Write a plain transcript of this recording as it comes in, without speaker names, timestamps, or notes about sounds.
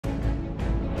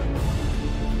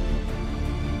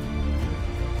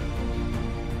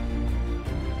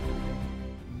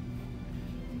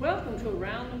to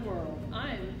Around the World.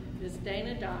 I'm Miss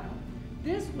Dana Dial.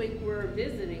 This week we're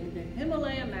visiting the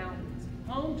Himalaya Mountains,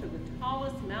 home to the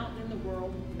tallest mountain in the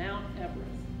world, Mount Everest.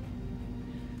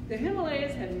 The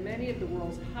Himalayas have many of the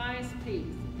world's highest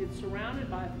peaks. It's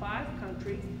surrounded by 5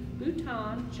 countries: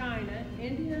 Bhutan, China,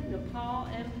 India, Nepal,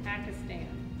 and Pakistan.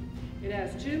 It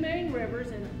has 2 main rivers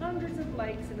and hundreds of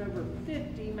lakes and over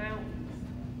 50 mountains.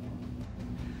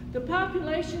 The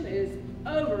population is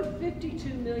over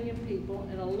 52 million people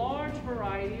and a large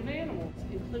variety of animals,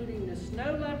 including the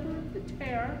snow leopard, the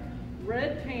tear,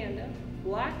 red panda,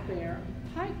 black bear,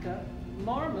 pika,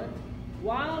 marmot,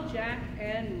 wild jack,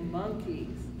 and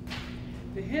monkeys.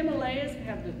 The Himalayas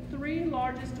have the 3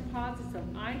 largest deposits of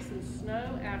ice and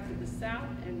snow after the South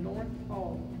and North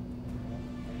Pole.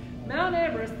 Mount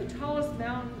Everest, the tallest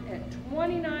mountain at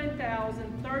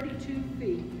 29,032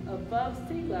 feet above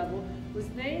sea level, was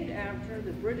named after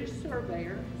the British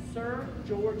surveyor Sir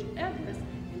George Everest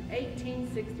in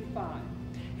 1865.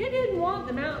 He didn't want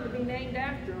the mountain to be named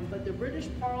after him, but the British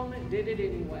Parliament did it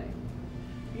anyway.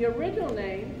 The original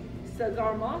name,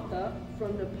 Sagarmatha,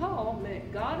 from Nepal,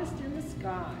 meant goddess in the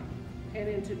sky, and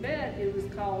in Tibet it was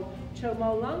called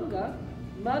Chomolungma,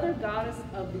 mother goddess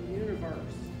of the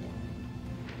universe.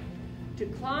 To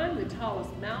climb the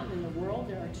tallest mountain in the world,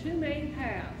 there are 2 main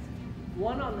paths,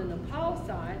 one on the Nepal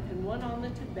side and one on the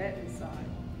Tibetan side.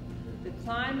 The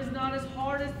climb is not as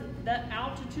hard as the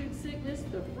altitude sickness,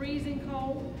 the freezing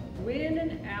cold, wind,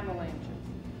 and avalanches.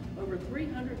 Over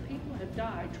 300 people have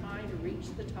died trying to reach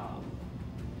the top.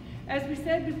 As we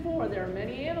said before, there are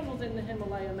many animals in the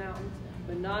Himalaya Mountains,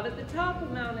 but not at the top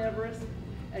of Mount Everest.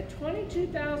 At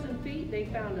 22,000 feet, they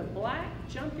found a black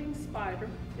jumping spider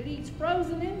that eats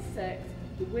frozen insects.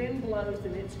 The wind blows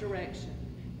in its direction.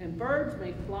 And birds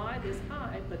may fly this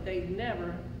high, but they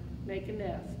never make a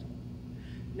nest.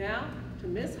 Now to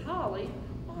Miss Holly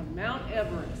on Mount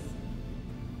Everest.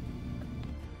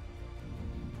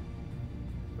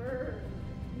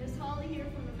 Miss Holly here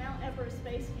from the Mount Everest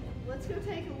Base Camp. Let's go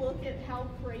take a look at how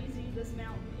crazy this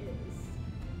mountain is.